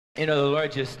You know, the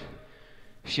Lord just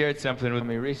shared something with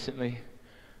me recently.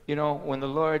 You know, when the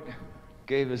Lord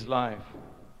gave his life,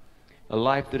 a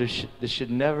life that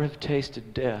should never have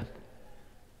tasted death,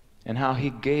 and how he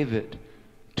gave it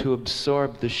to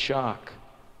absorb the shock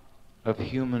of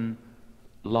human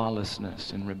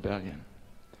lawlessness and rebellion.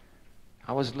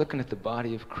 I was looking at the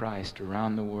body of Christ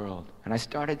around the world, and I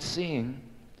started seeing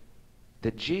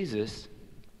that Jesus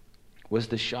was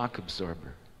the shock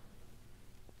absorber.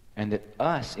 And that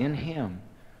us, in him,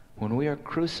 when we are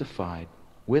crucified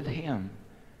with him,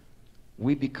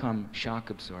 we become shock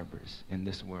absorbers in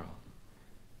this world.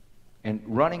 And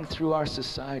running through our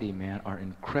society, man, are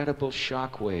incredible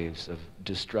shock waves of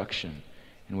destruction.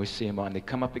 And we see them on. They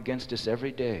come up against us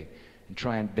every day and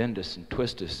try and bend us and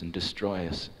twist us and destroy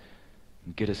us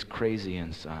and get us crazy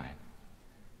inside.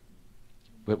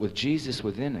 But with Jesus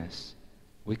within us,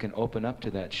 we can open up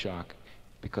to that shock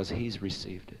because he's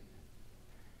received it.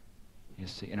 You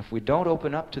see, and if we don't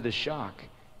open up to the shock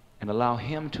and allow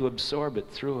him to absorb it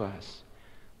through us,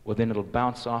 well, then it'll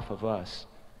bounce off of us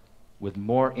with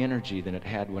more energy than it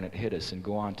had when it hit us and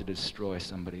go on to destroy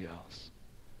somebody else.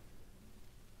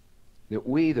 That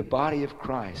we, the body of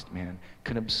Christ, man,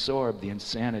 can absorb the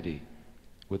insanity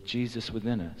with Jesus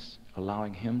within us,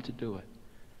 allowing him to do it,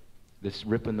 that's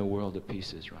ripping the world to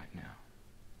pieces right now.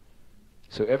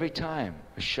 So every time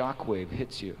a shock wave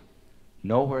hits you,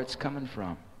 know where it's coming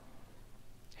from.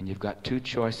 And you've got two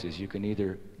choices. You can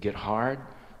either get hard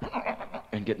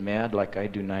and get mad like I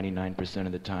do 99%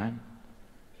 of the time,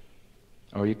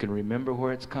 or you can remember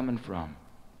where it's coming from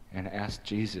and ask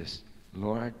Jesus,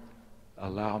 Lord,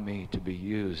 allow me to be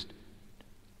used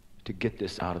to get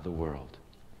this out of the world.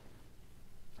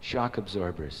 Shock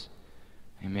absorbers.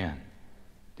 Amen.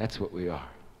 That's what we are.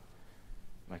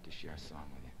 I'd like to share a song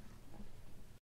with you.